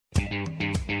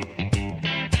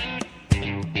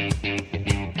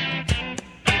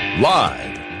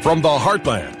Live from the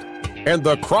heartland and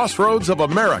the crossroads of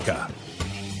America,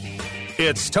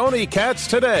 it's Tony Katz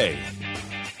Today.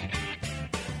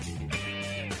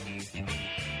 The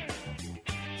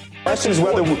question is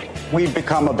whether we've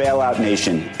become a bailout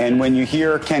nation. And when you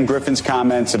hear Ken Griffin's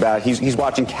comments about he's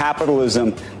watching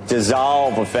capitalism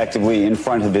dissolve effectively in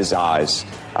front of his eyes.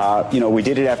 We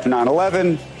did it after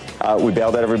 9/11. We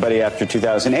bailed out everybody after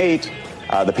 2008.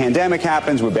 The pandemic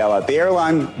happens. We bail out the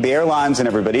airlines and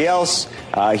everybody else.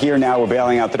 Here now we're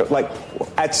bailing out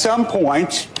at some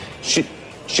point, should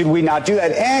we not do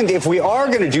that? And if we are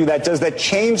going to do that, does that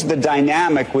change the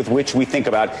dynamic with which we think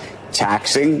about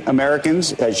taxing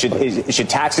Americans? Should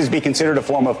taxes be considered a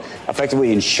form of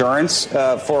effectively insurance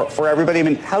for everybody? I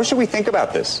mean, how should we think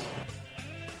about this?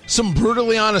 Some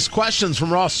brutally honest questions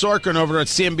from Ross Sorkin over at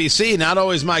CNBC. Not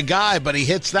always my guy, but he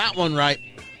hits that one right.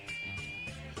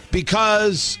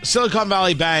 Because Silicon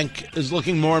Valley Bank is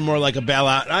looking more and more like a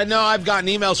bailout. I know I've gotten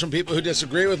emails from people who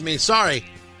disagree with me. Sorry.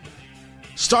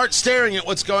 Start staring at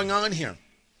what's going on here.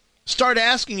 Start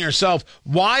asking yourself,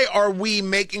 why are we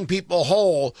making people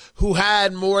whole who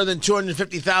had more than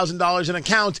 $250,000 in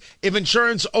accounts if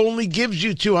insurance only gives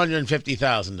you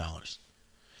 $250,000?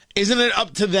 Isn't it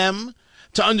up to them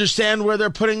to understand where they're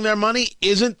putting their money?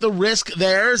 Isn't the risk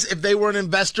theirs if they were an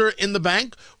investor in the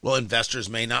bank? Well, investors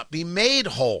may not be made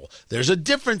whole. There's a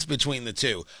difference between the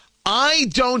two. I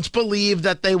don't believe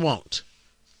that they won't.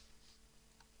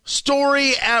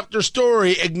 Story after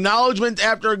story, acknowledgement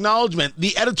after acknowledgement.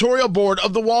 The editorial board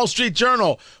of the Wall Street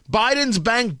Journal. Biden's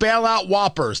bank bailout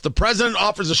whoppers. The president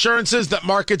offers assurances that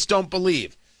markets don't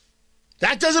believe.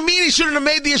 That doesn't mean he shouldn't have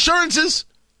made the assurances.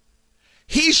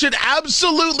 He should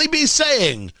absolutely be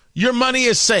saying your money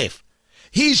is safe.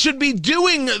 He should be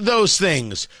doing those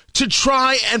things to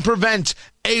try and prevent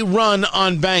a run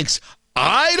on banks.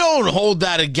 I don't hold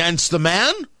that against the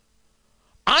man.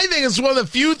 I think it's one of the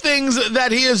few things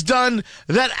that he has done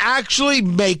that actually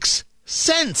makes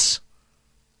sense.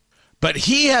 But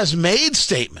he has made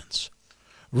statements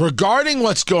regarding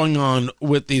what's going on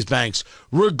with these banks,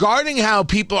 regarding how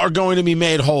people are going to be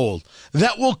made whole,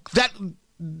 that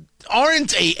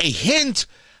aren't a hint.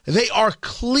 They are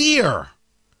clear,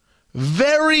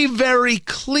 very, very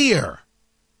clear,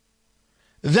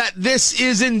 that this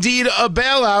is indeed a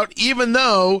bailout, even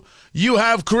though you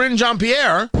have Karine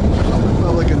Jean-Pierre.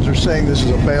 Republicans are saying this is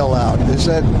a bailout.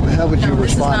 How would you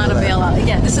respond to that? This is not a bailout.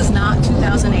 Again, this is not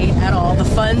 2008 at all. The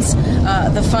funds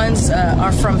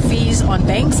are from fees on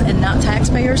banks and not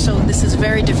taxpayers, so this is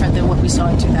very different than what we saw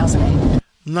in 2008.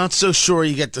 I'm not so sure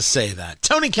you get to say that.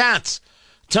 Tony Katz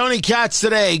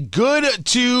Today. Good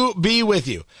to be with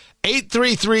you.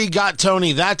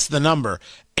 833-GOT-TONY. That's the number.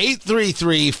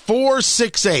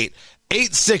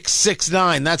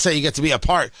 833-468-8669. That's how you get to be a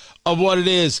part of what it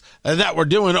is that we're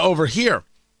doing over here.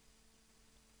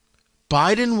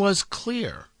 Biden was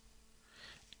clear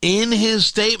in his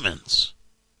statements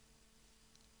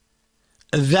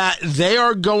that they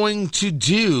are going to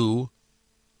do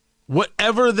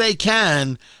whatever they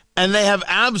can, and they have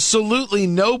absolutely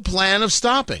no plan of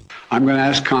stopping. I'm going to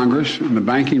ask Congress and the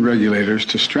banking regulators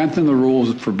to strengthen the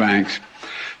rules for banks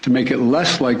to make it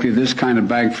less likely this kind of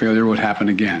bank failure would happen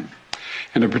again,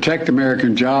 and to protect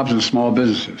American jobs and small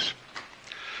businesses.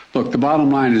 Look, the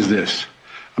bottom line is this.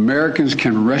 Americans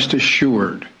can rest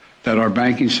assured that our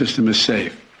banking system is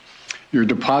safe. Your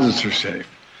deposits are safe.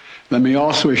 Let me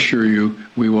also assure you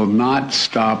we will not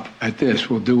stop at this.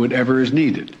 We'll do whatever is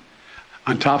needed.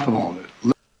 On top of all this.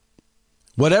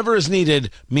 Whatever is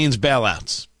needed means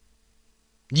bailouts.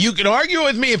 You can argue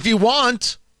with me if you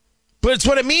want, but it's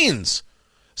what it means.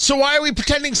 So why are we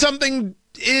pretending something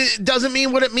doesn't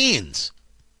mean what it means?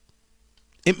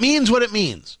 It means what it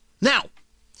means. Now,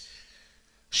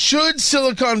 should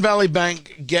Silicon Valley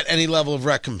Bank get any level of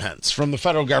recompense from the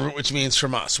federal government, which means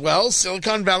from us? Well,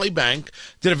 Silicon Valley Bank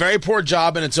did a very poor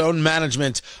job in its own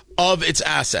management of its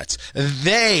assets.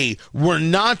 They were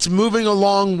not moving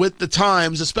along with the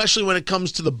times, especially when it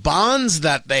comes to the bonds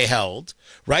that they held,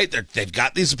 right? They've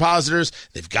got these depositors.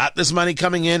 They've got this money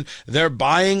coming in. They're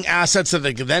buying assets that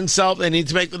they can then sell. They need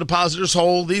to make the depositors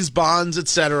whole, these bonds,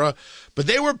 etc. But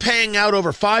they were paying out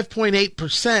over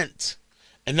 5.8%.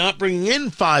 and not bringing in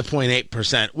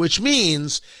 5.8%, which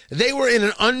means they were in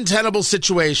an untenable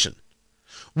situation,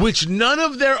 which none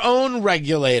of their own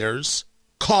regulators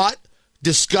caught,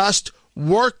 discussed,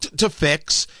 worked to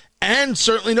fix, and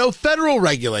certainly no federal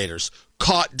regulators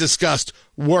caught, discussed,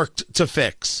 worked to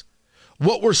fix.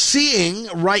 What we're seeing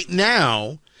right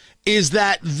now is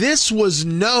that this was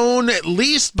known, at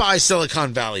least by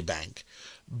Silicon Valley Bank,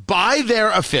 by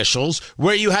their officials,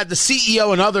 where you had the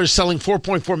CEO and others selling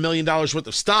 $4.4 million worth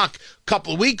of stock a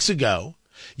couple of weeks ago.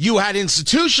 You had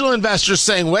institutional investors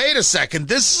saying, wait a second,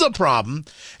 this is a problem.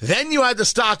 Then you had the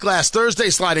stock last Thursday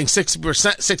sliding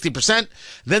 60%.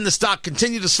 Then the stock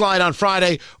continued to slide on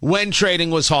Friday when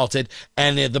trading was halted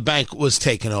and the bank was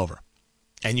taken over.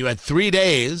 And you had 3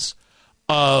 days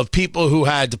of people who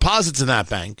had deposits in that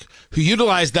bank, who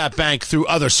utilized that bank through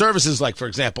other services, like, for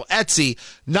example, Etsy,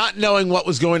 not knowing what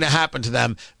was going to happen to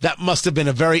them. That must have been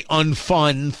a very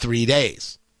unfun 3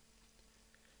 days.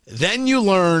 Then you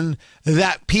learn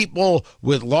that people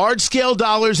with large-scale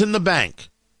dollars in the bank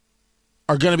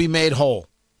are going to be made whole.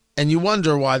 And you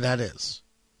wonder why that is.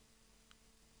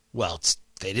 Well,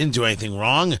 they didn't do anything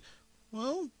wrong.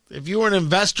 Well, if you were an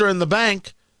investor in the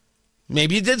bank,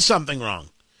 maybe you did something wrong.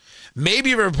 Maybe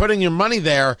you were putting your money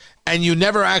there and you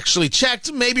never actually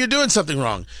checked. Maybe you're doing something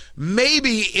wrong.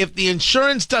 Maybe if the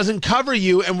insurance doesn't cover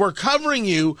you and we're covering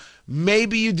you,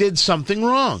 maybe you did something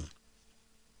wrong.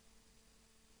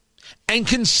 And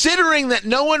considering that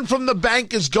no one from the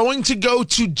bank is going to go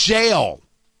to jail,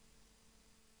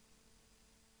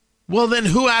 well, then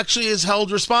who actually is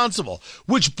held responsible?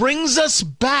 Which brings us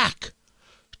back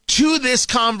to this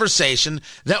conversation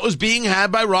that was being had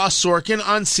by Ross Sorkin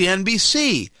on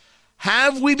CNBC.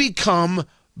 Have we become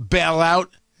bailout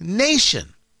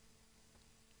nation?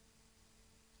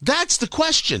 That's the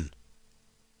question.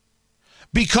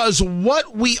 Because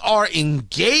what we are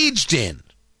engaged in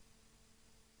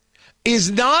is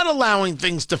not allowing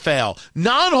things to fail,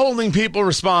 not holding people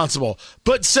responsible,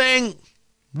 but saying,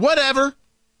 whatever.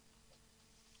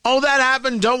 Oh, that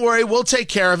happened. Don't worry. We'll take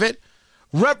care of it.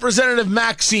 Representative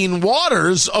Maxine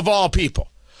Waters, of all people,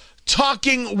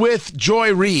 talking with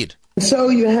Joy Reid. So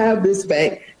you have this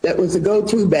bank that was a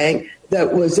go-to bank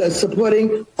that was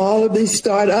supporting all of these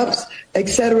startups, et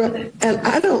cetera. And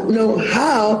I don't know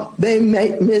how they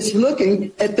miss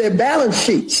looking at their balance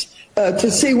sheets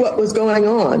to see what was going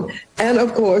on. And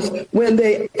of course, when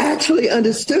they actually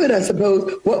understood, I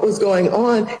suppose, what was going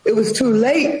on, it was too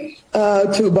late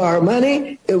to borrow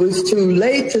money. It was too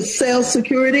late to sell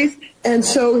securities. And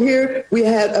so here we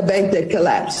had a bank that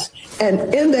collapsed.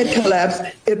 And in that collapse,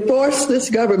 it forced this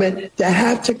government to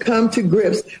have to come to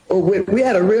grips with, we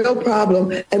had a real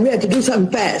problem and we had to do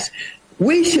something fast.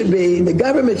 The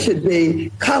government should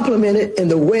be complimented in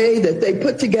the way that they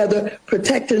put together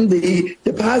protecting the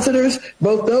depositors,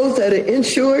 both those that are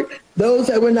insured, those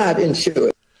that were not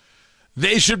insured.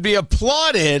 They should be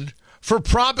applauded for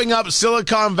propping up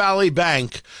Silicon Valley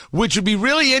Bank, which would be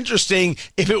really interesting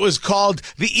if it was called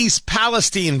the East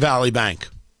Palestine Valley Bank.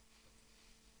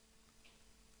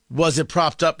 Was it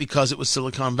propped up because it was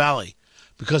Silicon Valley?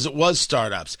 Because it was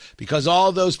startups? Because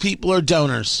all those people are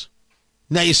donors?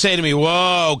 Now you say to me,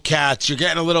 whoa, Katz, you're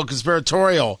getting a little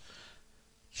conspiratorial.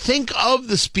 Think of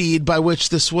the speed by which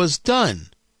this was done.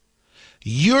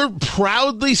 You're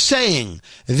proudly saying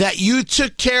that you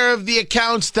took care of the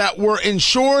accounts that were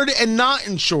insured and not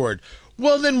insured.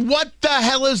 Well, then what the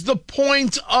hell is the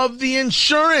point of the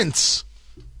insurance?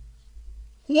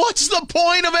 What's the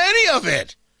point of any of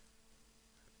it?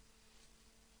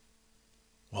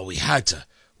 Well, we had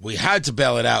to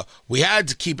bail it out. We had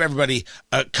to keep everybody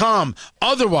calm.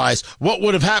 Otherwise, what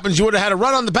would have happened? You would have had a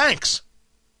run on the banks.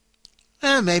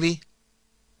 Maybe.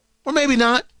 Or maybe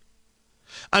not.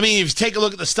 I mean, if you take a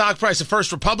look at the stock price of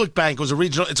First Republic Bank, it's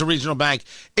a regional bank.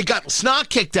 It got snot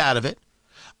kicked out of it.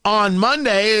 On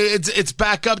Monday, it's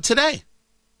back up today.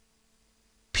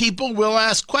 People will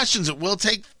ask questions. It will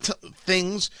take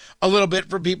things a little bit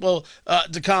for people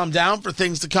to calm down, for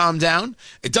things to calm down.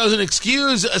 It doesn't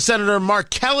excuse Senator Mark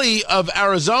Kelly of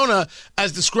Arizona,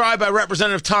 as described by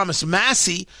Representative Thomas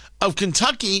Massey of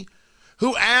Kentucky,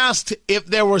 who asked if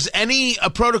there was any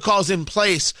protocols in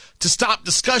place to stop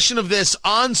discussion of this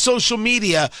on social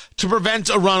media to prevent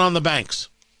a run on the banks.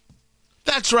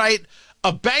 That's right.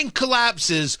 A bank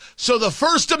collapses, so the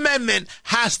First Amendment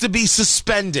has to be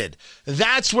suspended.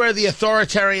 That's where the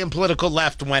authoritarian political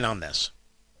left went on this.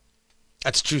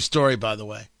 That's a true story, by the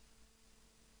way.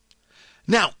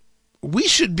 Now, we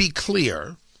should be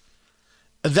clear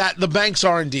that the banks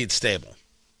are indeed stable.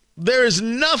 There is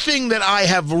nothing that I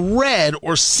have read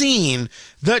or seen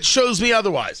that shows me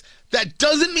otherwise. That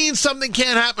doesn't mean something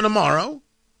can't happen tomorrow.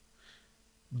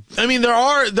 I mean, there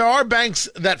are banks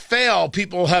that fail.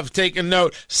 People have taken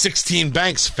note. 16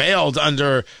 banks failed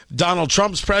under Donald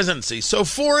Trump's presidency. So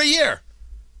 4 a year.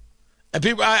 And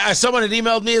people, someone had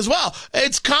emailed me as well.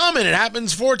 It's common. It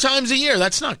happens 4 times a year.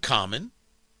 That's not common.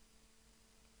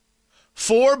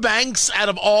 4 banks out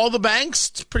of all the banks.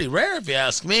 It's pretty rare if you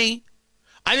ask me.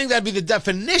 I think that'd be the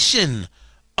definition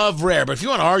of rare. But if you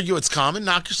want to argue it's common,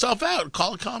 knock yourself out.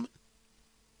 Call it common.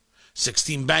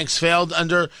 16 banks failed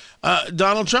under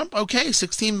Donald Trump. Okay,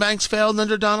 16 banks failed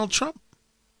under Donald Trump.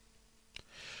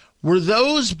 Were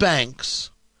those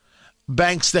banks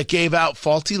that gave out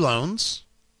faulty loans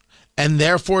and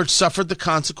therefore suffered the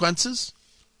consequences?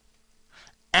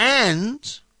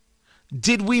 And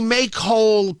did we make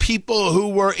whole people who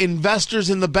were investors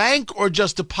in the bank or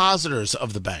just depositors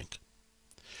of the bank?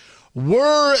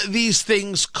 Were these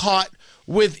things caught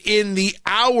within the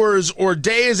hours or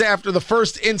days after the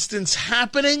first instance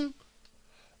happening?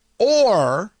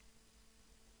 Or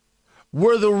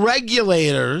were the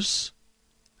regulators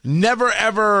never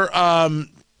found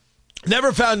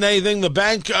anything? The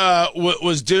bank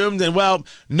was doomed, and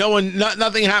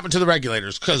nothing happened to the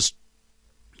regulators, because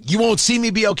you won't see me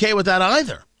be okay with that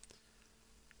either.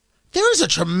 There is a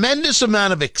tremendous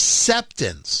amount of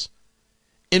acceptance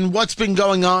in what's been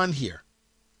going on here.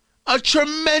 A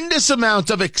tremendous amount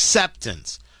of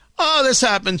acceptance. Oh, this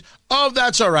happened. Oh,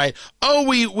 that's all right. Oh,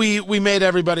 we made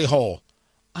everybody whole.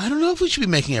 I don't know if we should be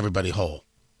making everybody whole.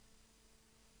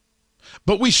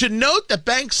 But we should note that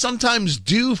banks sometimes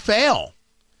do fail,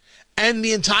 and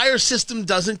the entire system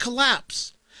doesn't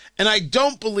collapse. And I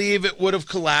don't believe it would have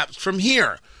collapsed from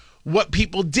here. What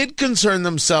people did concern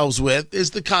themselves with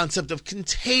is the concept of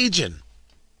contagion,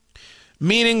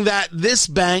 meaning that this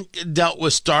bank dealt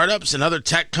with startups and other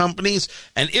tech companies,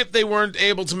 and if they weren't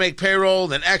able to make payroll,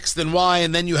 then X, then Y,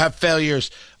 and then you have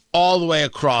failures all the way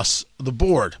across the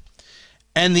board.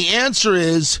 And the answer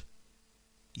is,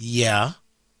 yeah.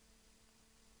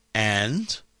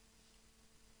 And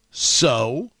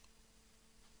so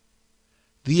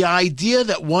the idea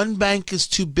that one bank is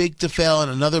too big to fail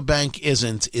and another bank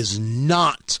isn't is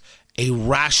not a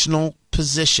rational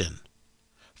position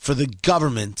for the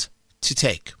government to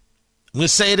take. I'm going to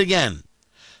say it again.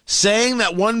 Saying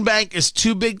that one bank is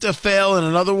too big to fail and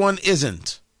another one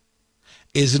isn't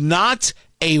is not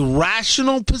a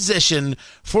rational position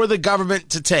for the government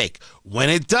to take. When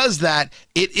it does that,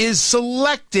 it is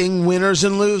selecting winners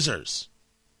and losers.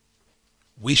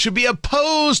 We should be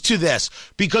opposed to this,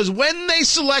 because when they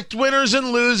select winners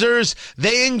and losers,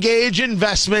 they engage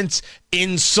investments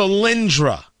in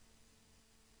Solyndra.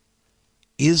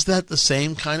 Is that the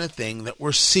same kind of thing that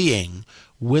we're seeing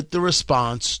with the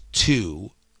response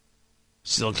to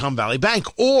Silicon Valley Bank?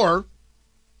 Or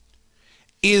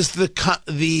is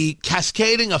the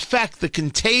cascading effect, the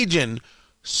contagion,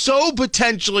 so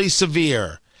potentially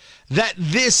severe that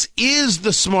this is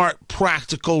the smart,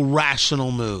 practical,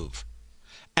 rational move?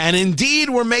 And indeed,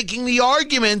 we're making the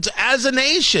argument as a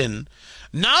nation,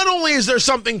 not only is there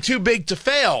something too big to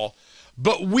fail,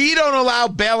 but we don't allow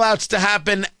bailouts to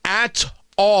happen at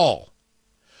all.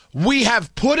 We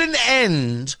have put an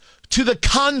end to the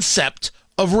concept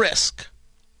of risk.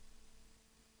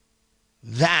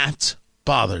 That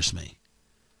bothers me.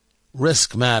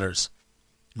 Risk matters.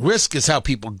 Risk is how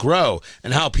people grow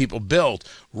and how people build.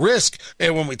 Risk,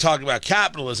 and when we talk about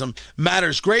capitalism,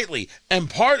 matters greatly. And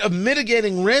part of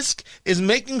mitigating risk is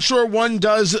making sure one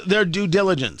does their due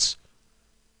diligence.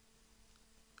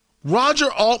 Roger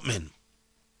Altman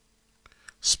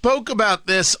spoke about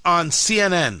this on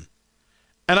CNN,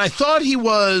 and I thought he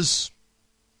was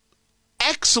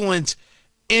excellent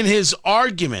in his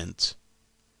argument,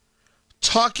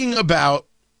 talking about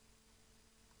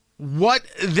what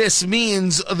this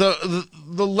means, the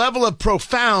level of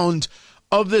profound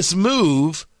of this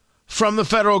move from the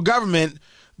federal government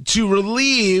to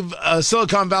relieve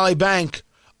Silicon Valley Bank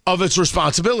of its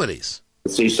responsibilities.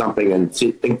 See something and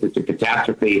think it's a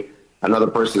catastrophe. Another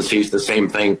person sees the same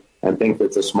thing and thinks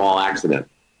it's a small accident.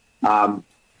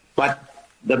 But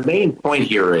the main point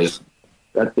here is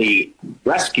that the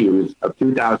rescues of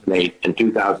 2008 and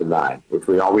 2009, which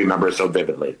we all remember so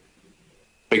vividly,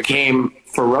 became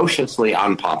ferociously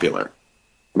unpopular.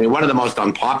 I mean, one of the most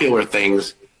unpopular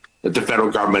things that the federal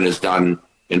government has done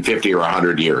in 50 or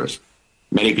 100 years.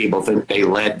 Many people think they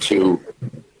led to,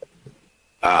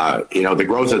 the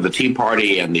growth of the Tea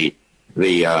Party and the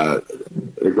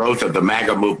growth of the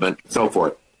MAGA movement, and so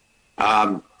forth.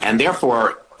 And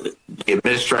therefore, the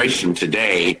administration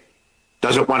today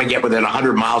doesn't want to get within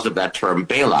 100 miles of that term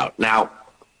bailout. Now,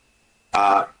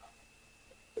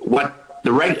 what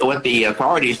the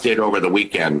authorities did over the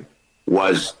weekend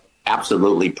was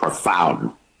absolutely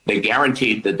profound. They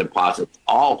guaranteed the deposits,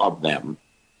 all of them,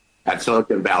 at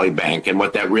Silicon Valley Bank. And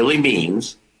what that really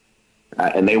means,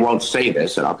 and they won't say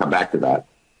this, and I'll come back to that,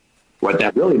 what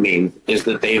that really means is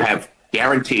that they have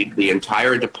guaranteed the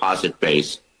entire deposit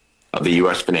base of the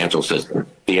U.S. financial system,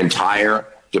 the entire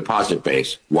deposit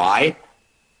base. Why?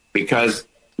 Because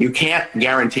you can't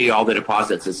guarantee all the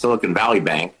deposits at Silicon Valley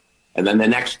Bank and then the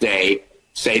next day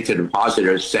say to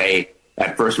depositors, say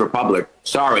at First Republic,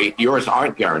 sorry, yours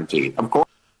aren't guaranteed. Of course.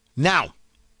 Now,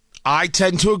 I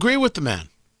tend to agree with the man.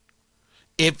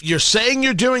 If you're saying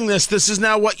you're doing this, this is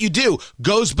now what you do.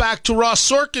 Goes back to Ross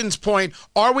Sorkin's point,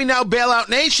 are we now bailout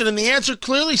nation? And the answer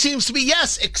clearly seems to be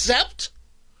yes, except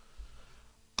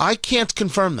I can't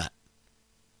confirm that.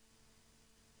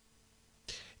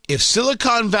 If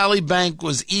Silicon Valley Bank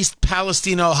was East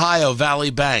Palestine, Ohio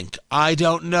Valley Bank, I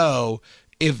don't know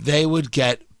if they would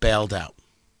get bailed out.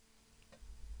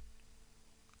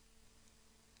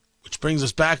 Which brings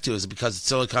us back to, is it because it's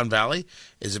Silicon Valley?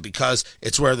 Is it because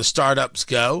it's where the startups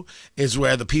go? Is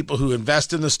where the people who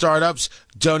invest in the startups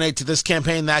donate to this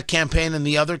campaign, that campaign, and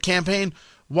the other campaign?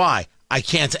 Why? I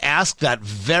can't ask that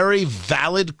very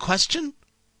valid question.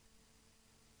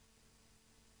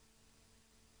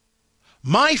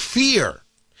 My fear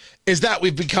is that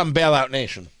we've become bailout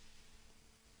nation.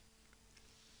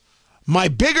 My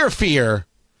bigger fear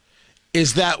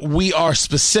is that we are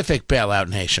specific bailout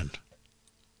nation.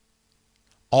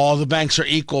 All the banks are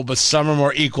equal, but some are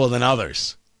more equal than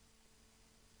others.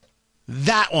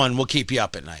 That one will keep you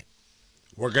up at night.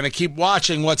 We're going to keep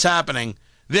watching what's happening.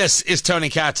 This is Tony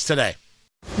Katz Today.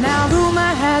 Now rumor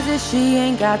has it she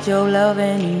ain't got your love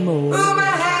anymore. Rumor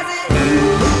has it.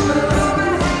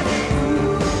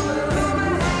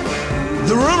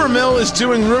 The rumor mill is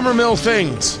doing rumor mill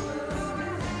things.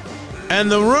 And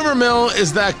the rumor mill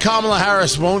is that Kamala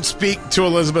Harris won't speak to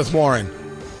Elizabeth Warren.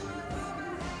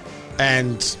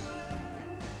 And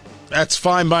that's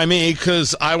fine by me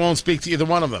because I won't speak to either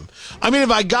one of them. I mean, if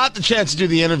I got the chance to do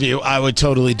the interview, I would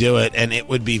totally do it, and it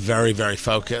would be very, very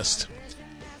focused.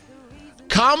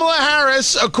 Kamala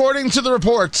Harris, according to the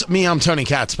reports, I'm Tony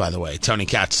Katz, by the way. Tony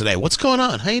Katz Today. What's going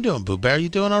on? How you doing, Boo Bear? You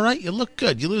doing all right? You look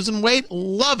good. You losing weight?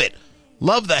 Love it.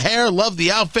 Love the hair, love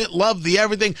the outfit, love the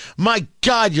everything. My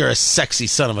God, you're a sexy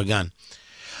son of a gun.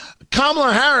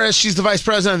 Kamala Harris, she's the vice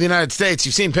president of the United States.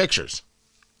 You've seen pictures.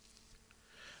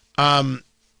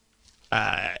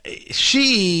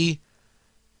 She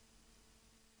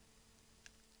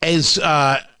is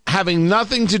having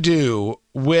nothing to do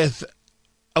with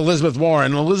Elizabeth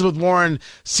Warren. Elizabeth Warren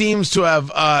seems to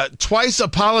have twice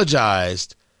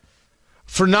apologized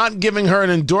for not giving her an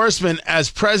endorsement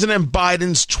as President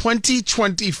Biden's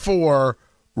 2024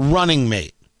 running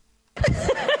mate.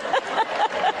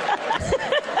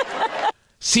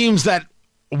 Seems that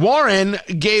Warren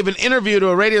gave an interview to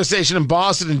a radio station in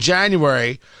Boston in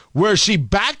January where she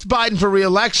backed Biden for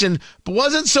re-election, but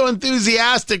wasn't so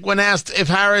enthusiastic when asked if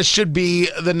Harris should be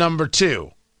the number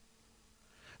 2.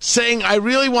 Saying, I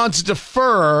really want to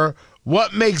defer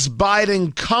what makes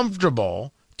Biden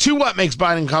comfortable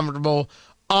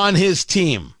on his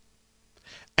team.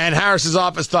 And Harris's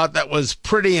office thought that was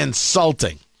pretty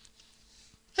insulting.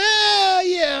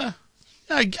 Yeah.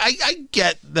 I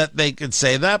get that they could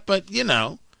say that, but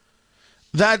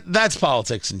that's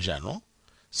politics in general.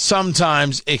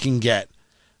 Sometimes it can get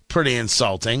pretty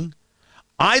insulting.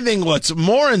 I think what's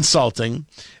more insulting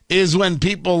is when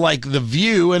people like The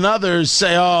View and others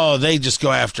say, oh, they just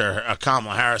go after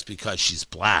Kamala Harris because she's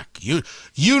black.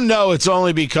 You know it's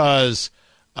only because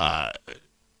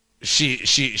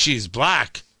she's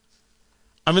black.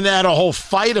 I mean, they had a whole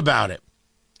fight about it,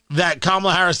 that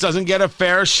Kamala Harris doesn't get a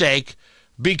fair shake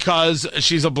because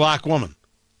she's a black woman.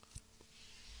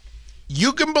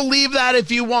 You can believe that if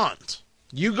you want.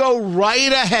 You go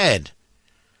right ahead.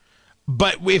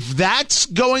 But if that's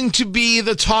going to be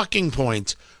the talking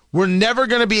point, we're never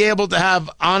going to be able to have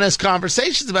honest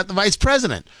conversations about the vice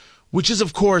president, which is,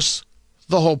 of course,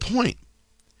 the whole point.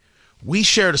 We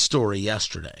shared a story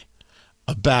yesterday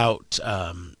about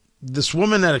this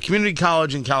woman at a community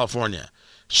college in California.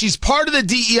 She's part of the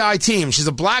DEI team. She's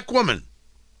a black woman.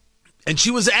 And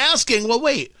she was asking, well,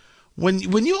 wait, when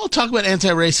you all talk about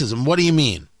anti-racism, what do you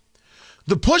mean?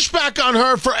 The pushback on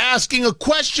her for asking a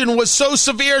question was so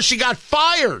severe she got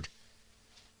fired.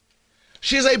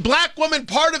 She's a black woman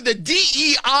part of the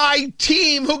DEI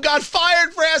team who got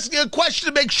fired for asking a question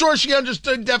to make sure she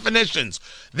understood definitions.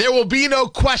 There will be no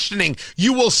questioning.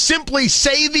 You will simply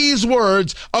say these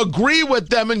words, agree with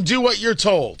them, and do what you're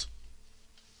told.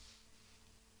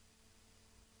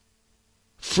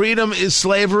 Freedom is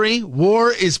slavery.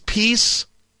 War is peace.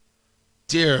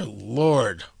 Dear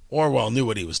Lord, Orwell knew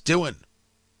what he was doing.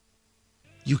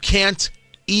 You can't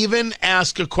even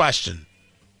ask a question.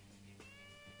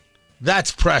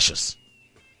 That's precious.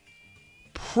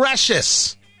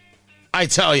 Precious, I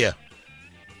tell you.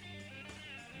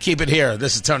 Keep it here.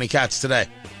 This is Tony Katz Today.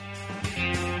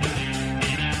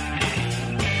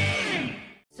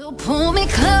 So pull me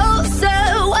closer.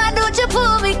 Why don't you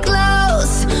pull me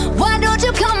close? Why don't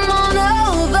you come on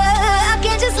over? I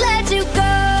can't just let you go.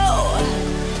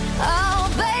 Oh,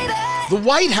 baby. The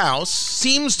White House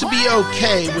seems to be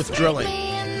okay with drilling.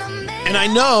 And I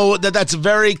know that that's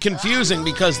very confusing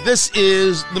because this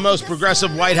is the most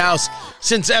progressive White House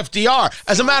since FDR.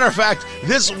 As a matter of fact,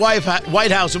 this White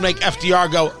House would make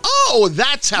FDR go, oh,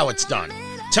 that's how it's done.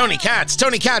 Tony Katz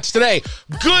today.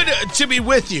 Good to be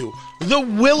with you. The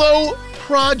Willow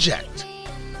Project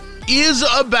is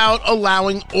about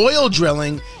allowing oil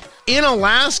drilling in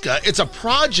Alaska. It's a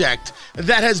project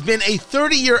that has been a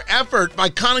 30-year effort by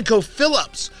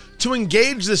ConocoPhillips to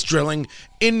engage this drilling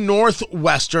in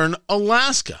northwestern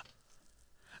Alaska.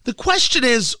 The question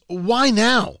is, why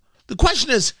now? The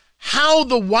question is, how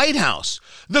the White House?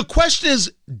 The question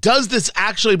is, does this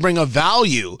actually bring a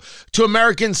value to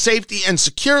American safety and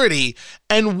security?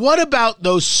 And what about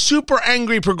those super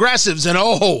angry progressives? And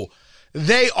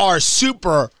they are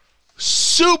super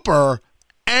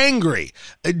angry.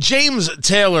 James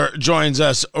Taylor joins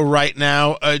us right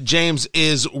now. James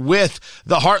is with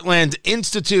the Heartland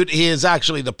Institute. He is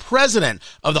actually the president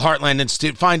of the Heartland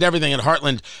Institute. Find everything at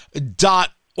heartland.org.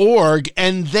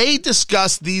 And they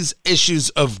discuss these issues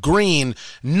of green,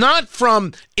 not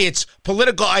from its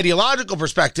political ideological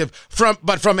perspective,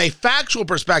 but from a factual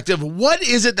perspective. What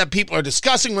is it that people are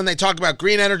discussing when they talk about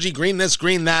green energy, green this,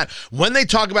 green that, when they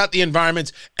talk about the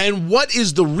environment, and what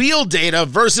is the real data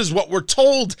versus what we're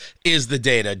told is the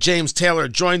data? James Taylor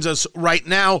joins us right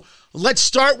now. Let's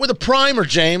start with a primer,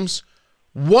 James.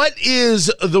 What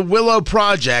is the Willow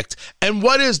Project, and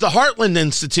what is the Heartland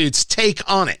Institute's take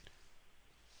on it?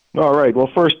 All right. Well,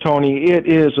 first, Tony, it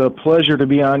is a pleasure to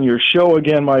be on your show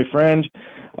again, my friend.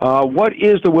 What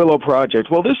is the Willow Project?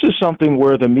 Well, this is something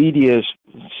where the media is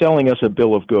selling us a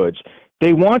bill of goods.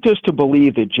 They want us to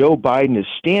believe that Joe Biden is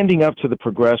standing up to the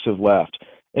progressive left.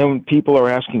 And people are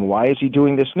asking, why is he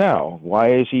doing this now? Why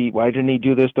didn't he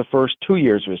do this the first 2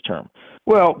 years of his term?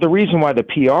 Well, the reason why the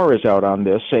PR is out on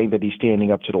this, saying that he's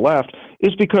standing up to the left,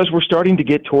 is because we're starting to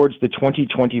get towards the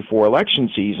 2024 election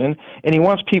season, and he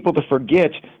wants people to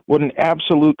forget what an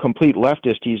absolute, complete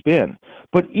leftist he's been.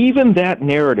 But even that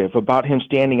narrative about him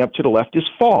standing up to the left is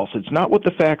false. It's not what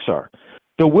the facts are.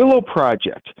 The Willow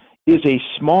Project is a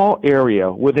small area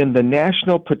within the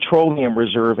National Petroleum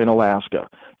Reserve in Alaska.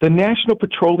 The National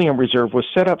Petroleum Reserve was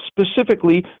set up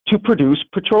specifically to produce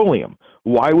petroleum.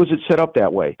 Why was it set up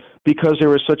that way? Because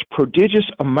there are such prodigious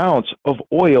amounts of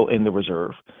oil in the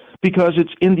reserve. Because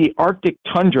it's in the Arctic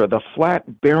tundra, the flat,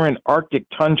 barren Arctic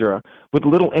tundra, with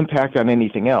little impact on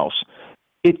anything else.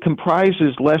 It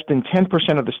comprises less than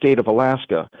 10% of the state of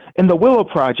Alaska, and the Willow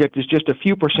Project is just a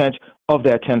few percent of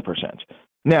that 10%.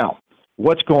 Now,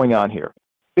 what's going on here?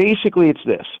 Basically, it's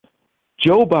this.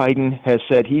 Joe Biden has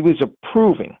said he was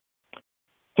approving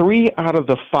 3 out of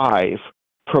the 5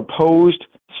 proposed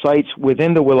sites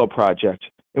within the Willow Project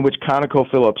in which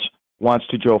ConocoPhillips wants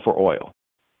to drill for oil.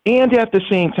 And at the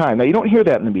same time, now you don't hear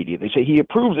that in the media. They say he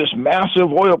approved this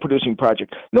massive oil-producing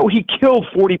project. No, he killed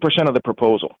 40% of the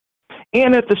proposal.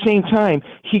 And at the same time,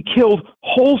 he killed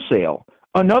wholesale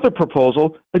another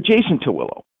proposal adjacent to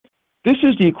Willow. This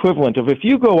is the equivalent of if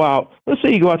you go out, let's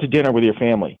say you go out to dinner with your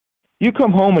family. You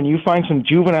come home and you find some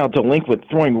juvenile delinquent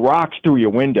throwing rocks through your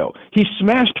window. He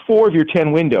smashed 4 of your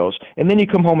 10 windows, and then you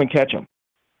come home and catch him.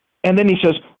 And then he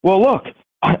says, well, look,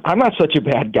 I'm not such a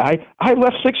bad guy. I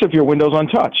left 6 of your windows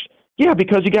untouched. Yeah,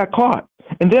 because he got caught.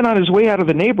 And then on his way out of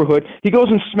the neighborhood, he goes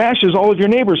and smashes all of your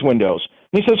neighbors' windows.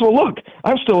 And he says, well, look,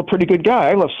 I'm still a pretty good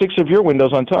guy. I left 6 of your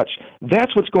windows untouched.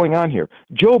 That's what's going on here.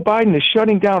 Joe Biden is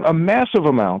shutting down a massive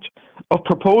amount of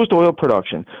proposed oil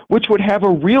production, which would have a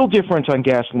real difference on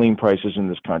gasoline prices in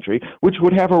this country, which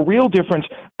would have a real difference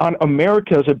on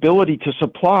America's ability to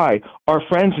supply our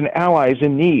friends and allies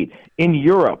in need in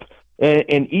Europe,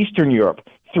 in Eastern Europe,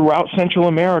 throughout Central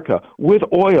America with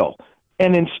oil.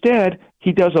 And instead,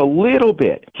 he does a little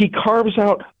bit. He carves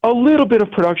out a little bit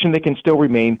of production that can still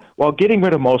remain while getting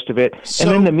rid of most of it. And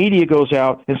then the media goes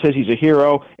out and says he's a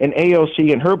hero, and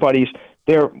AOC and her buddies,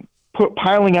 they're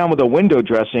piling on with a window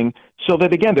dressing so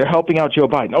that, again, they're helping out Joe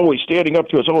Biden. Oh, he's standing up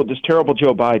to us. Oh, this terrible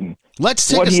Joe Biden. Let's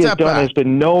take what a he has step done back. has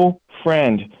been no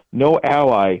friend, no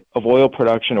ally of oil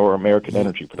production or American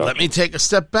energy production. Let me take a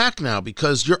step back now,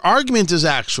 because your argument is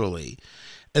actually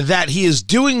that he is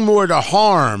doing more to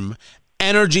harm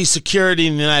energy security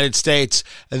in the United States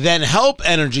than help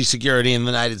energy security in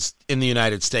the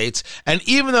United States. And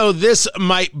even though this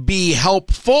might be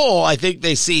helpful, I think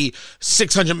they see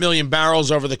 600 million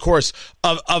barrels over the course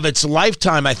of its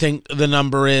lifetime, I think the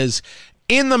number is.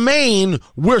 In the main,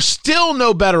 we're still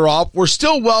no better off. We're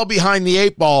still well behind the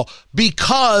 8 ball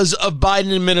because of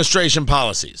Biden administration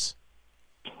policies.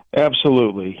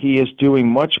 Absolutely. He is doing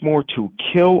much more to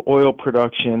kill oil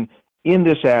production in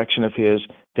this action of his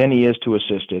than he is to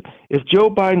assist it. If Joe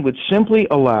Biden would simply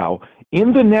allow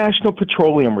in the National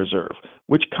Petroleum Reserve,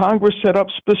 which Congress set up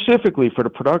specifically for the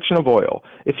production of oil,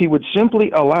 if he would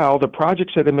simply allow the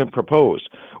projects that have been proposed,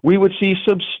 we would see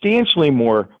substantially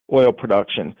more oil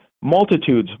production,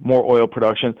 multitudes more oil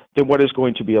production than what is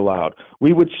going to be allowed.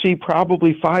 We would see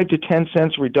probably 5 to 10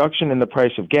 cents reduction in the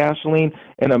price of gasoline,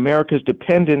 and America's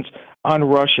dependence on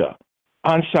Russia,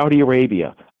 on Saudi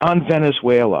Arabia, on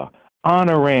Venezuela, on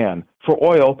Iran for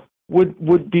oil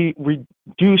would be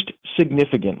reduced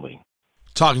significantly.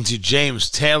 Talking to James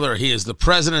Taylor. He is the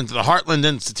president of the Heartland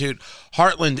Institute,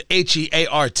 Heartland,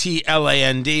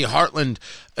 Heartland,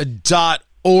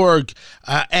 heartland.org.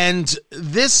 And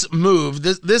this move,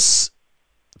 this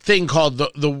thing called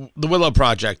the Willow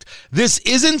Project, this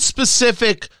isn't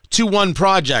specific to one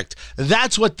project.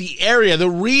 That's what the area, the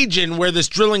region where this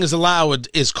drilling is allowed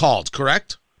is called,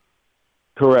 correct?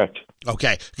 Correct.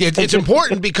 Okay. It's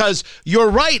important because you're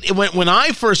right. When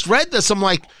I first read this, I'm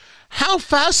like, how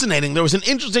fascinating. There was an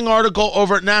interesting article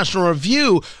over at National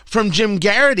Review from Jim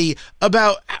Garrity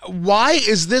about why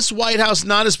is this White House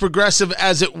not as progressive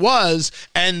as it was,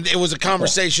 and it was a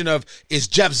conversation of, is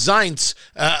Jeff Zients,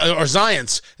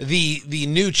 the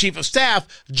new chief of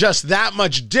staff, just that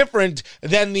much different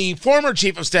than the former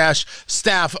chief of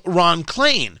staff Ron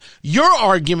Klain? Your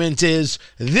argument is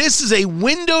this is a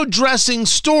window dressing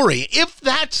story. If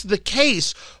that's the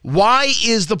case, why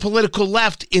is the political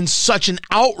left in such an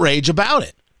outrage about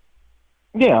it?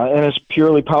 Yeah, and it's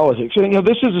purely politics.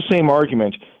 This is the same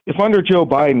argument. If under Joe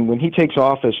Biden, when he takes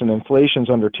office and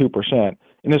inflation's under 2%,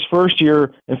 in his first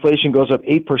year, inflation goes up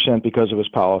 8% because of his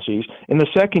policies. In the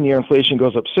second year, inflation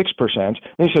goes up 6%. And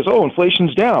he says,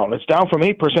 inflation's down. It's down from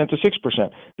 8% to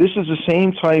 6%. This is the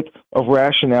same type of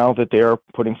rationale that they are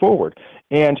putting forward.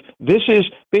 And this is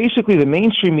basically the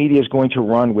mainstream media is going to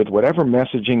run with whatever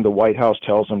messaging the White House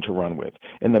tells them to run with.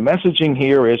 And the messaging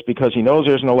here is, because he knows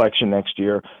there's an election next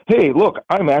year, hey, look,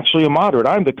 I'm actually a moderate.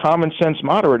 I'm the common sense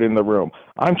moderate in the room.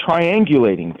 I'm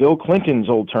triangulating Bill Clinton's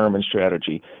old term and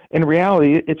strategy. In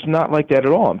reality, it's not like that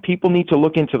at all. And people need to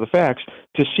look into the facts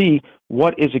to see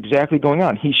what is exactly going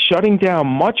on. He's shutting down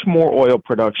much more oil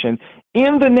production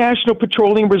in the National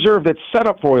Petroleum Reserve that's set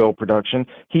up for oil production.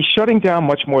 He's shutting down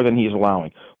much more than he's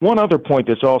allowing. One other point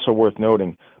that's also worth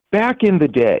noting, back in the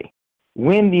day,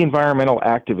 when the environmental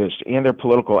activists and their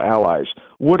political allies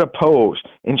would oppose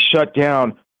and shut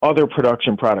down other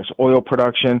production products, oil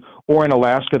production, or in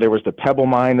Alaska, there was the Pebble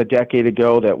mine a decade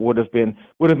ago that would have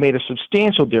made a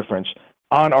substantial difference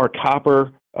on our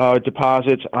copper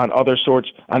deposits, on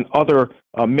other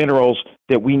minerals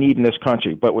that we need in this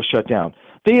country, but was shut down.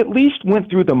 They at least went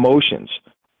through the motions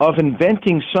of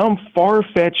inventing some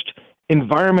far-fetched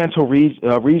environmental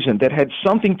reason that had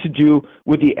something to do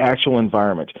with the actual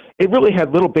environment. It really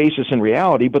had little basis in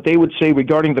reality, but they would say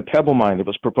regarding the Pebble mine that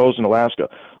was proposed in Alaska,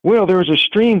 well, there is a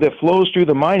stream that flows through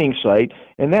the mining site,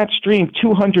 and that stream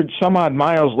 200 some odd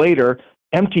miles later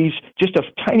empties just a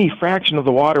tiny fraction of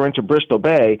the water into Bristol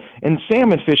Bay, and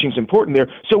salmon fishing is important there,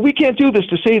 so we can't do this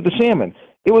to save the salmon.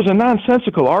 It was a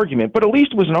nonsensical argument, but at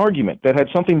least it was an argument that had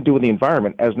something to do with the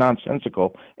environment, as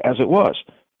nonsensical as it was.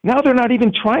 Now they're not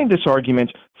even trying this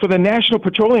argument for the National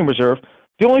Petroleum Reserve.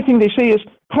 The only thing they say is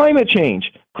climate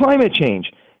change,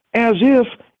 as if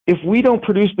we don't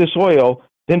produce this oil,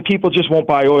 then people just won't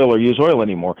buy oil or use oil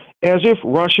anymore. As if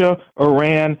Russia,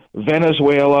 Iran,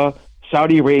 Venezuela,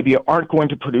 Saudi Arabia aren't going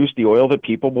to produce the oil that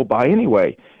people will buy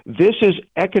anyway. This is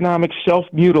economic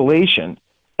self-mutilation,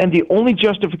 and the only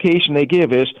justification they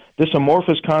give is this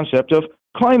amorphous concept of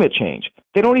climate change.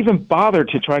 They don't even bother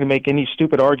to try to make any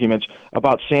stupid arguments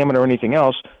about salmon or anything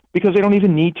else because they don't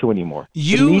even need to anymore.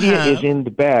 The media is in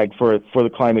the bag for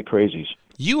the climate crazies.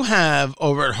 You have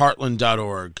over at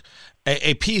heartland.org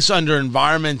a piece under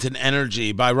Environment and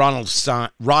Energy by Ronald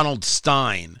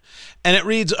Stein. And it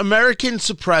reads, American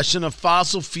suppression of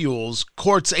fossil fuels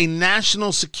courts a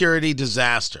national security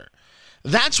disaster.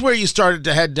 That's where you started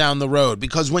to head down the road,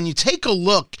 because when you take a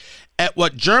look at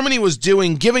what Germany was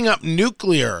doing, giving up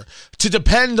nuclear to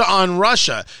depend on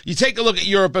Russia, you take a look at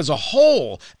Europe as a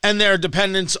whole and their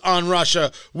dependence on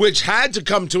Russia, which had to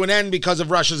come to an end because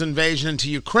of Russia's invasion into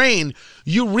Ukraine,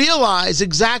 you realize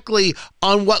exactly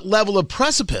on what level of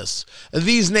precipice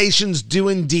these nations do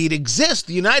indeed exist.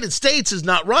 The United States is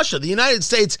not Russia. The United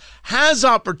States has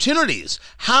opportunities.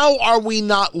 How are we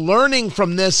not learning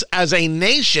from this as a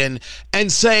nation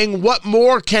and saying, what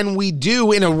more can we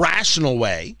do in a rational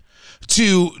way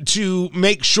to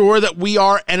make sure that we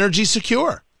are energy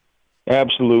secure?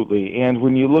 Absolutely. And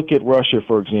when you look at Russia,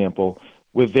 for example,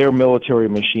 with their military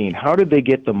machine, how did they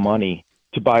get the money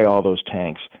to buy all those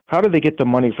tanks? How did they get the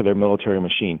money for their military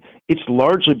machine? It's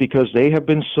largely because they have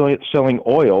been selling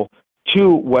oil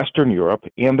to Western Europe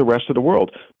and the rest of the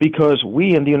world, because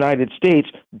we in the United States,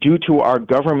 due to our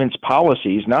government's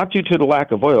policies, not due to the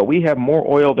lack of oil, we have more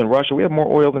oil than Russia, we have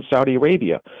more oil than Saudi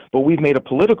Arabia, but we've made a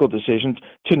political decision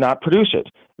to not produce it.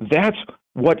 That's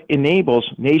what enables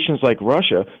nations like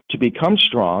Russia to become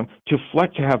strong, to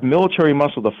have military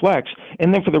muscle to flex,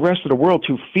 and then for the rest of the world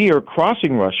to fear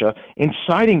crossing Russia and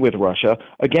siding with Russia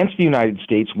against the United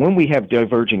States when we have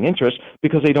diverging interests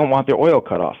because they don't want their oil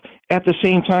cut off. At the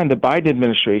same time, the Biden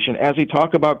administration, as they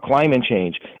talk about climate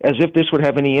change, as if this would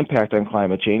have any impact on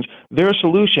climate change, their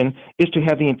solution is to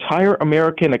have the entire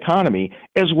American economy,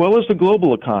 as well as the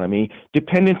global economy,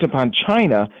 dependent upon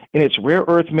China and its rare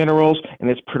earth minerals and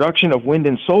its production of wind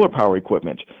and solar power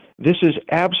equipment. This is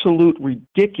absolute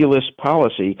ridiculous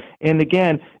policy. And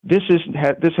again, this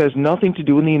has nothing to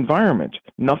do with the environment,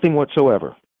 nothing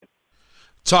whatsoever.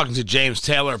 Talking to James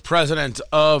Taylor, president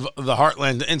of the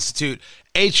Heartland Institute,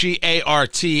 HEARTLAND,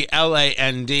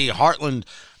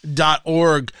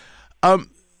 heartland.org.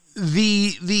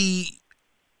 The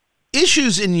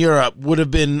issues in Europe would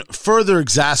have been further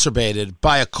exacerbated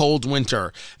by a cold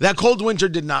winter. That cold winter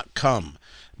did not come,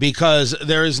 because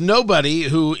there is nobody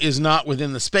who is not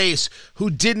within the space who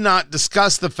did not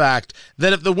discuss the fact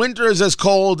that if the winter is as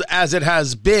cold as it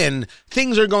has been,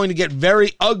 things are going to get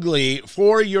very ugly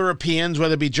for Europeans,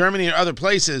 whether it be Germany or other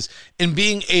places, in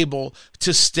being able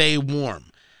to stay warm.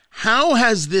 How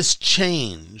has this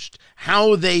changed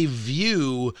how they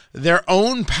view their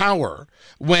own power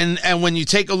when you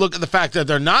take a look at the fact that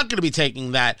they're not going to be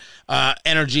taking that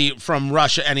energy from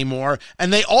Russia anymore,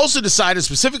 and they also decided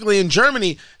specifically in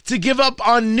Germany to give up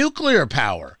on nuclear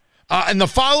power? And the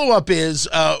follow-up is,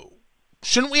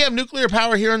 shouldn't we have nuclear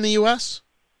power here in the U.S.?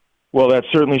 Well, that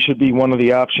certainly should be one of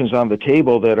the options on the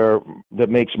table that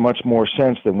makes much more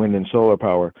sense than wind and solar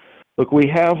power. Look, we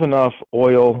have enough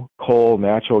oil, coal,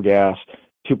 natural gas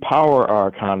to power our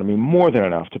economy, more than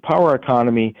enough to power our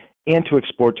economy and to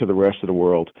export to the rest of the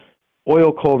world.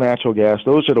 Oil, coal, natural gas,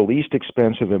 those are the least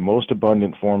expensive and most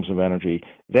abundant forms of energy.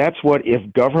 That's what,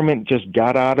 if government just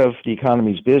got out of the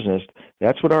economy's business,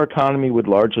 that's what our economy would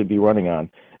largely be running on.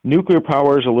 Nuclear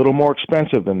power is a little more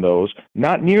expensive than those,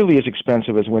 not nearly as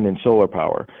expensive as wind and solar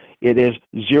power. It is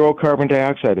zero carbon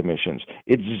dioxide emissions.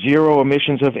 It's zero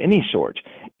emissions of any sort.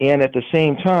 And at the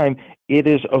same time, it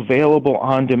is available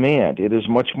on demand. It is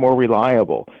much more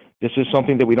reliable. This is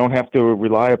something that we don't have to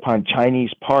rely upon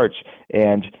Chinese parts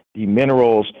and the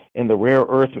minerals and the rare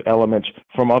earth elements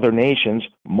from other nations,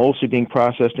 mostly being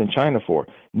processed in China for.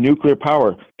 Nuclear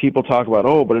power, people talk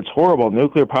about, but it's horrible,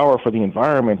 nuclear power for the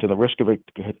environment and the risk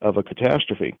of a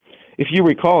catastrophe. If you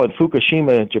recall, in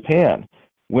Fukushima, Japan,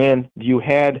 when you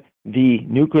had the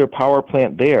nuclear power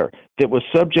plant there that was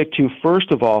subject to,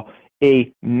 first of all,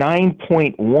 a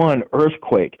 9.1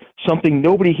 earthquake, something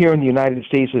nobody here in the United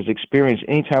States has experienced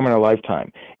any time in our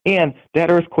lifetime. And that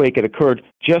earthquake had occurred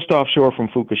just offshore from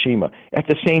Fukushima. At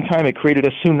the same time, it created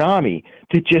a tsunami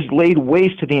that just laid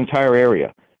waste to the entire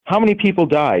area. How many people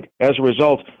died as a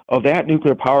result of that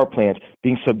nuclear power plant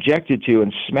being subjected to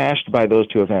and smashed by those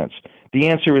two events? The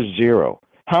answer is zero.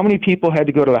 How many people had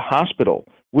to go to the hospital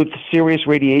with serious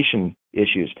radiation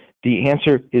issues? The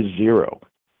answer is zero.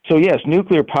 So yes,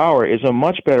 nuclear power is a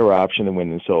much better option than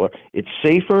wind and solar. It's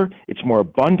safer, it's more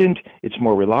abundant, it's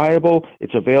more reliable,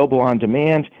 it's available on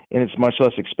demand, and it's much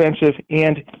less expensive,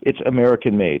 and it's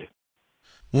American-made.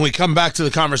 When we come back to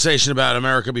the conversation about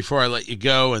America before I let you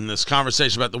go, and this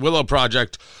conversation about the Willow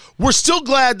Project, we're still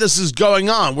glad this is going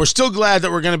on. We're still glad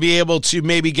that we're going to be able to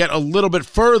maybe get a little bit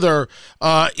further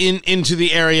into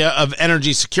the area of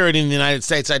energy security in the United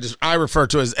States. I refer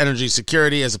to it as energy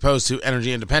security as opposed to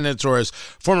energy independence, or as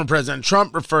former President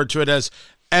Trump referred to it as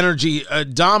energy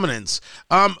dominance.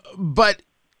 But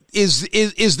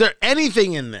is there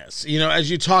anything in this, as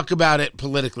you talk about it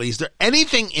politically, is there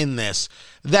anything in this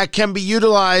that can be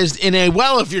utilized in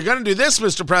if you're going to do this,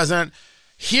 Mr. President,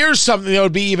 here's something that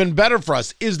would be even better for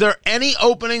us? Is there any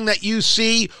opening that you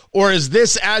see, or is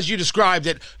this, as you described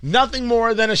it, nothing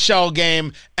more than a shell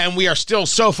game, and we are still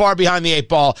so far behind the eight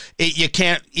ball, you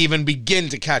can't even begin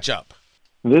to catch up?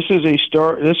 This is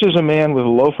a man with a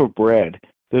loaf of bread.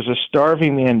 There's a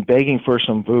starving man begging for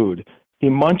some food. He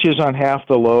munches on half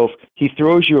the loaf. He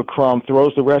throws you a crumb,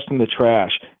 throws the rest in the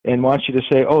trash, and wants you to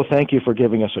say, thank you for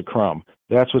giving us a crumb.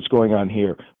 That's what's going on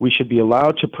here. We should be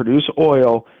allowed to produce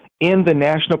oil in the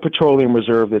National Petroleum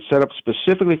Reserve that's set up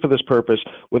specifically for this purpose,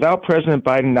 without President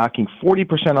Biden knocking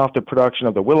 40% off the production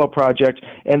of the Willow Project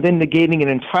and then negating an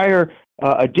entire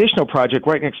additional project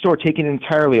right next door, taking it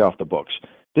entirely off the books.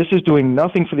 This is doing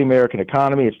nothing for the American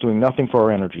economy. It's doing nothing for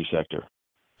our energy sector.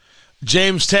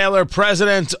 James Taylor,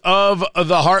 president of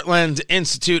the Heartland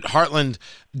Institute,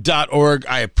 heartland.org.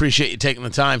 I appreciate you taking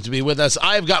the time to be with us.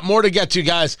 I've got more to get to,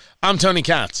 guys. I'm Tony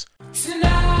Katz.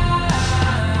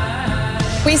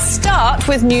 We start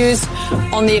with news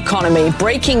on the economy.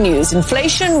 Breaking news.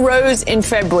 Inflation rose in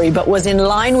February, but was in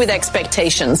line with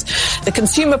expectations. The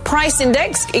consumer price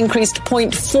index increased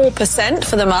 0.4%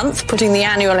 for the month, putting the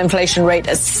annual inflation rate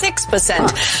at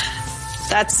 6%.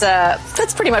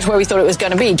 That's pretty much where we thought it was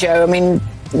going to be, Joe. I mean,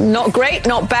 not great,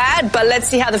 not bad, but let's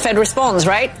see how the Fed responds,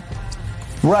 right?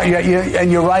 Right, yeah,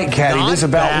 and you're right, Katty. This is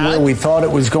about where we thought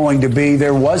it was going to be.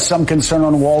 There was some concern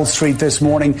on Wall Street this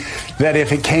morning that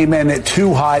if it came in at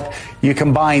too hot, you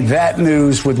combine that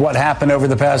news with what happened over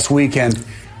the past weekend,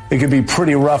 it could be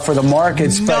pretty rough for the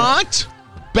markets. Not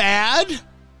bad.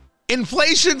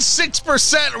 Inflation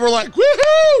 6%. We're like,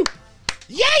 woohoo!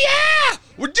 Yeah!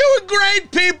 We're doing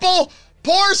great, people.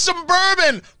 Pour some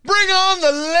bourbon. Bring on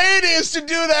the ladies to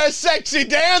do their sexy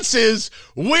dances.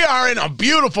 We are in a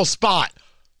beautiful spot.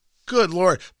 Good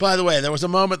Lord. By the way, there was a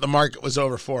moment the market was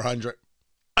over 400.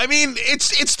 I mean,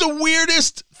 it's the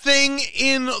weirdest thing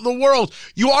in the world.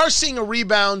 You are seeing a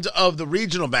rebound of the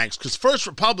regional banks because First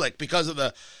Republic, because of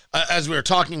the, as we were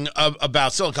talking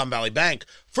about Silicon Valley Bank,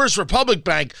 First Republic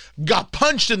Bank got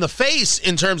punched in the face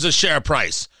in terms of share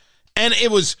price. And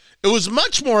it was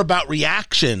much more about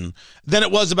reaction than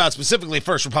it was about specifically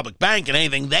First Republic Bank and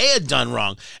anything they had done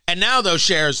wrong. And now those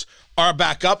shares are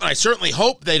back up, and I certainly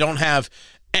hope they don't have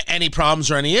any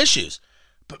problems or any issues.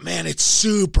 But, man, it's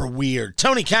super weird.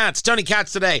 Tony Katz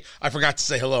today. I forgot to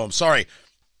say hello. I'm sorry.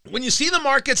 When you see the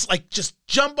markets, like, just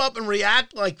jump up and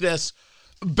react like this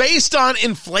based on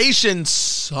inflation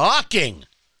sucking,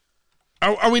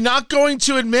 are we not going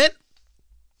to admit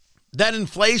that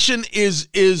inflation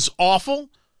is awful?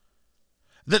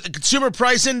 That the consumer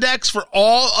price index for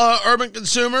all urban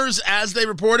consumers, as they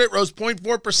report it, rose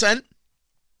 0.4%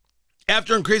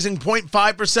 after increasing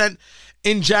 0.5%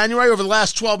 in January. Over the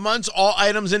last 12 months, all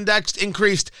items indexed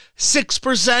increased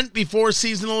 6% before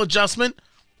seasonal adjustment.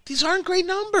 These aren't great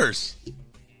numbers.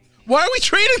 Why are we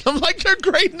treating them like they're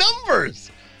great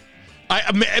numbers?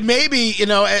 Maybe,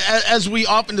 as we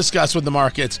often discuss with the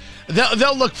markets,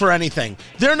 they'll look for anything.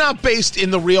 They're not based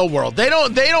in the real world. They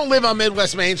don't live on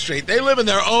Midwest Main Street. They live in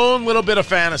their own little bit of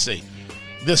fantasy.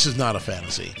 This is not a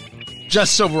fantasy.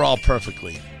 Just so we're all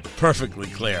perfectly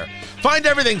clear. Find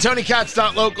everything,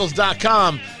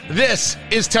 TonyKatz.locals.com. This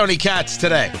is Tony Katz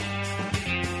Today.